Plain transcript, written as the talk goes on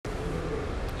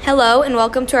Hello and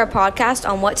welcome to our podcast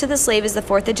on What to the Slave is the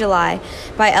 4th of July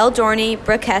by Elle Dorney,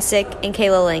 Brooke Hessick, and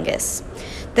Kayla Langus.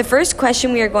 The first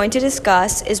question we are going to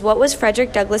discuss is what was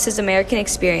Frederick Douglass's American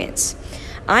experience?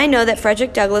 I know that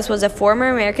Frederick Douglass was a former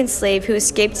American slave who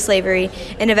escaped slavery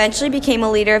and eventually became a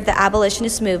leader of the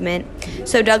abolitionist movement,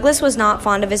 so Douglass was not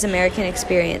fond of his American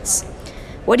experience.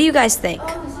 What do you guys think?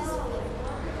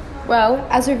 Well,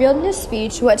 as revealed in his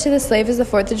speech, What to the Slave is the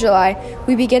 4th of July,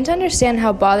 we begin to understand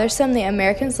how bothersome the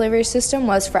American slavery system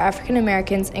was for African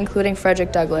Americans, including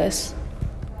Frederick Douglass.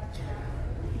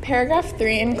 Paragraph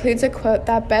 3 includes a quote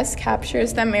that best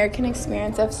captures the American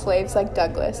experience of slaves like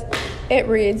Douglass. It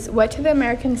reads, "What to the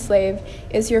American slave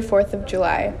is your 4th of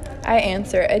July? I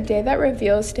answer, a day that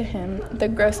reveals to him the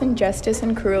gross injustice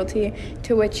and cruelty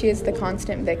to which he is the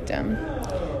constant victim."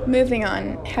 Moving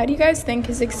on, how do you guys think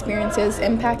his experiences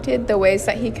impacted the ways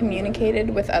that he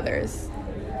communicated with others?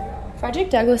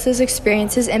 Frederick Douglass's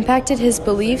experiences impacted his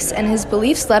beliefs, and his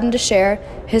beliefs led him to share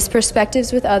his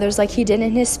perspectives with others like he did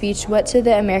in his speech, What to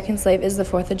the American Slave is the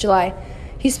 4th of July.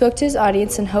 He spoke to his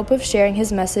audience in hope of sharing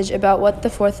his message about what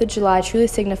the 4th of July truly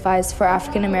signifies for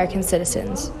African American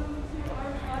citizens.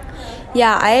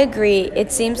 Yeah, I agree.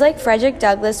 It seems like Frederick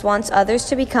Douglass wants others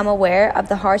to become aware of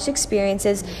the harsh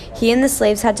experiences he and the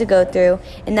slaves had to go through,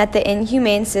 and that the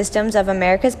inhumane systems of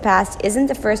America's past isn't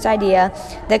the first idea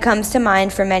that comes to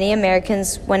mind for many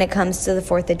Americans when it comes to the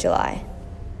 4th of July.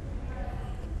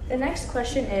 The next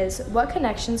question is, what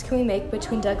connections can we make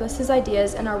between Douglass's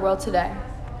ideas and our world today?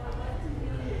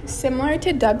 Similar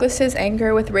to Douglass's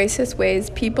anger with racist ways,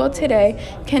 people today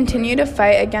continue to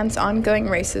fight against ongoing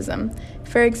racism.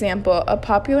 For example, a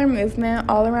popular movement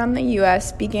all around the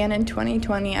U.S. began in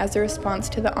 2020 as a response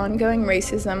to the ongoing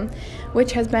racism,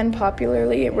 which has been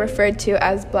popularly referred to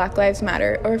as Black Lives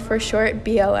Matter, or for short,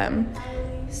 BLM.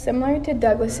 Similar to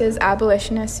Douglass's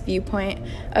abolitionist viewpoint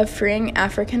of freeing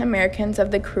African Americans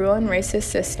of the cruel and racist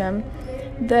system,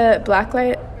 the Black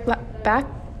Lives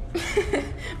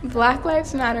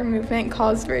Matter movement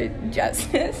calls for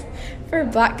justice for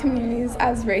Black communities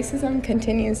as racism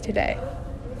continues today.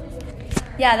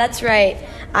 Yeah, that's right.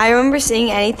 I remember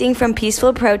seeing anything from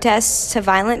peaceful protests to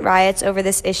violent riots over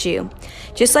this issue.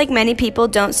 Just like many people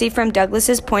don't see from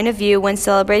Douglass's point of view when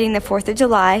celebrating the 4th of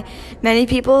July, many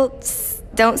people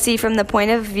don't see from the point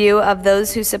of view of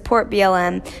those who support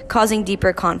BLM, causing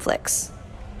deeper conflicts.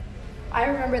 I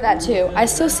remember that too. I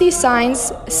still see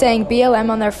signs saying BLM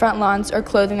on their front lawns or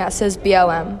clothing that says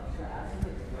BLM.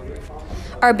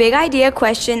 Our big idea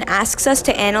question asks us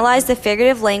to analyze the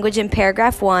figurative language in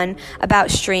paragraph 1 about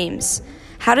streams.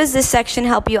 How does this section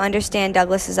help you understand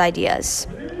Douglass's ideas?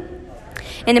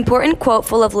 An important quote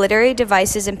full of literary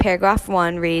devices in paragraph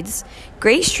 1 reads,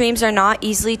 "Great streams are not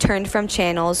easily turned from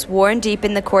channels worn deep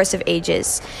in the course of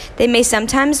ages. They may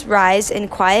sometimes rise in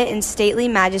quiet and stately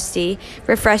majesty,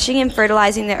 refreshing and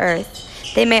fertilizing the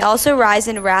earth. They may also rise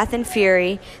in wrath and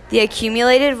fury, the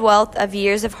accumulated wealth of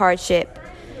years of hardship.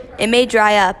 It may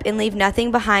dry up and leave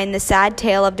nothing behind, the sad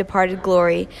tale of departed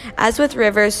glory. As with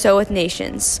rivers, so with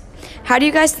nations." How do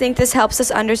you guys think this helps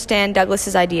us understand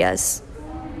Douglass's ideas?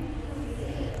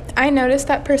 I noticed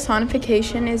that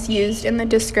personification is used in the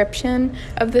description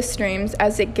of the streams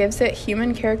as it gives it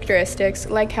human characteristics,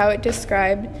 like how it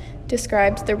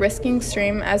describes the risking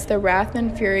stream as the wrath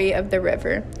and fury of the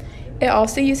river. It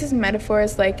also uses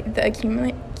metaphors like the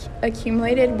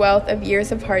accumulated wealth of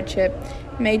years of hardship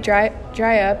may dry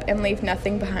up and leave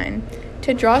nothing behind,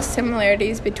 to draw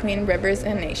similarities between rivers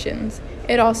and nations.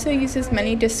 It also uses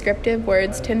many descriptive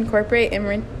words to incorporate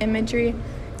imagery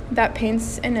that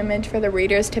paints an image for the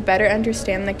readers to better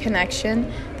understand the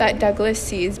connection that Douglass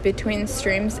sees between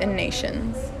streams and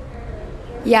nations.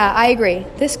 Yeah, I agree.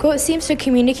 This quote seems to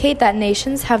communicate that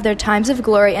nations have their times of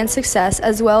glory and success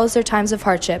as well as their times of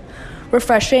hardship.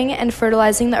 Refreshing and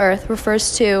fertilizing the earth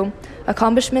refers to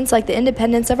accomplishments like the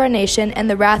independence of our nation, and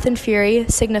the wrath and fury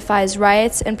signifies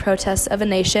riots and protests of a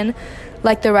nation,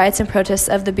 like the riots and protests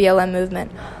of the BLM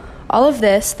movement. All of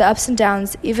this, the ups and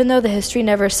downs, even though the history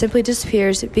never simply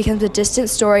disappears, becomes a distant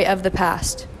story of the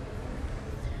past.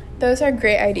 Those are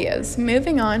great ideas.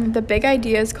 Moving on, the big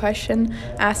ideas question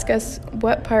asks us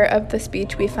what part of the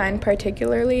speech we find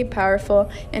particularly powerful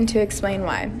and to explain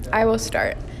why. I will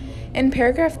start. In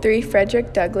paragraph 3,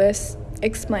 Frederick Douglass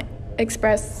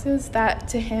expresses that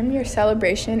to him your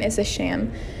celebration is a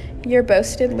sham, your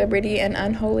boasted liberty an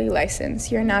unholy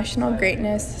license, your national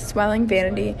greatness swelling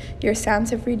vanity, your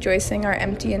sounds of rejoicing are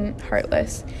empty and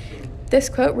heartless. This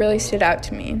quote really stood out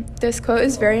to me. This quote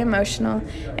is very emotional,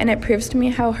 and it proves to me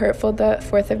how hurtful the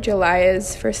 4th of July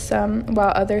is for some,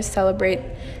 while others celebrate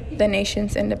the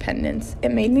nation's independence.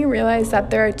 It made me realize that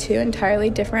there are two entirely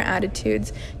different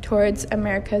attitudes towards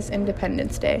America's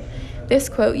Independence Day. This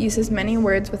quote uses many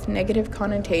words with negative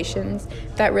connotations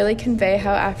that really convey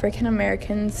how African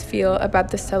Americans feel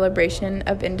about the celebration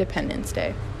of Independence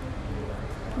Day.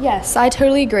 Yes, I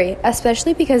totally agree,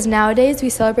 especially because nowadays we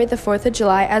celebrate the 4th of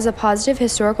July as a positive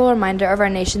historical reminder of our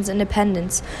nation's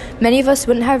independence. Many of us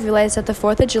wouldn't have realized that the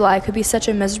 4th of July could be such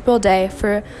a miserable day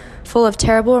full of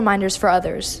terrible reminders for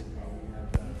others.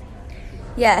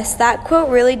 Yes, that quote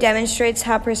really demonstrates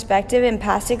how perspective and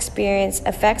past experience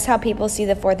affects how people see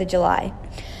the 4th of July.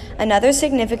 Another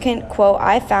significant quote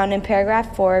I found in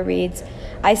paragraph 4 reads,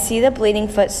 "I see the bleeding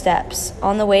footsteps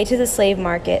on the way to the slave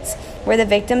markets, where the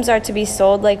victims are to be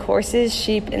sold like horses,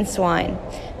 sheep, and swine.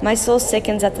 My soul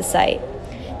sickens at the sight."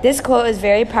 This quote is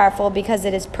very powerful because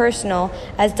it is personal.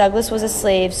 As Douglass was a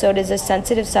slave, so it is a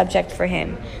sensitive subject for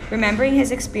him. Remembering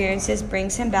his experiences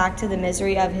brings him back to the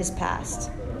misery of his past.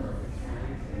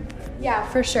 Yeah,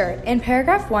 for sure. In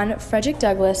paragraph 1, Frederick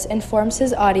Douglass informs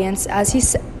his audience as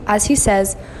he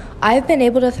says, "I have been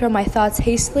able to throw my thoughts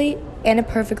hastily and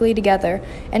imperfectly together,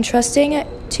 and trusting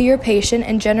to your patient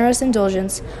and generous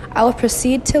indulgence, I will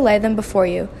proceed to lay them before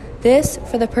you. This,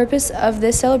 for the purpose of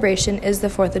this celebration, is the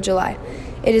 4th of July.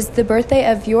 It is the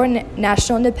birthday of your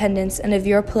national independence and of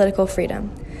your political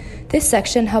freedom." This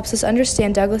section helps us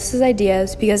understand Douglass's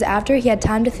ideas because after he had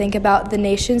time to think about the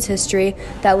nation's history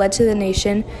that led to the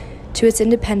nation to its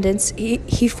independence,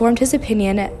 he formed his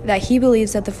opinion that he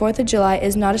believes that the 4th of July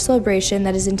is not a celebration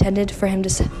that is intended for him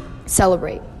to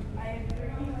celebrate.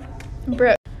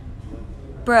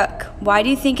 Brooke, why do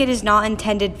you think it is not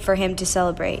intended for him to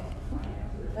celebrate?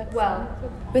 Well,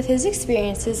 with his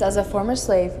experiences as a former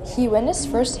slave, he witnessed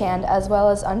firsthand as well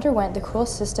as underwent the cruel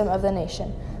system of the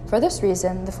nation. For this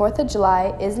reason, the 4th of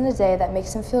July isn't a day that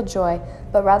makes him feel joy,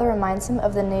 but rather reminds him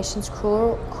of the nation's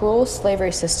cruel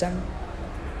slavery system.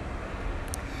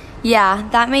 Yeah,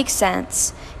 that makes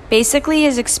sense. Basically,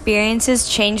 his experiences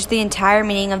changed the entire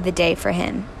meaning of the day for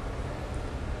him.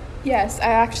 Yes, I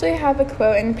actually have a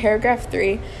quote in paragraph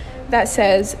 3 that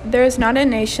says, "There is not a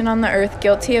nation on the earth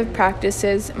guilty of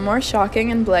practices more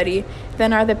shocking and bloody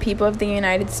than are the people of the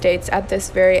United States at this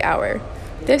very hour."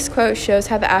 This quote shows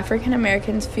how the African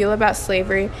Americans feel about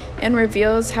slavery and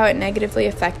reveals how it negatively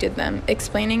affected them,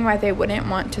 explaining why they wouldn't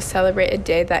want to celebrate a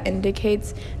day that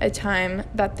indicates a time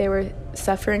that they were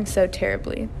suffering so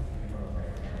terribly.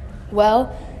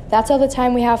 Well, that's all the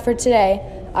time we have for today.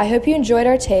 I hope you enjoyed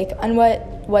our take on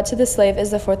what to the slave is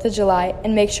the 4th of July,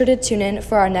 and make sure to tune in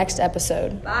for our next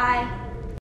episode. Bye.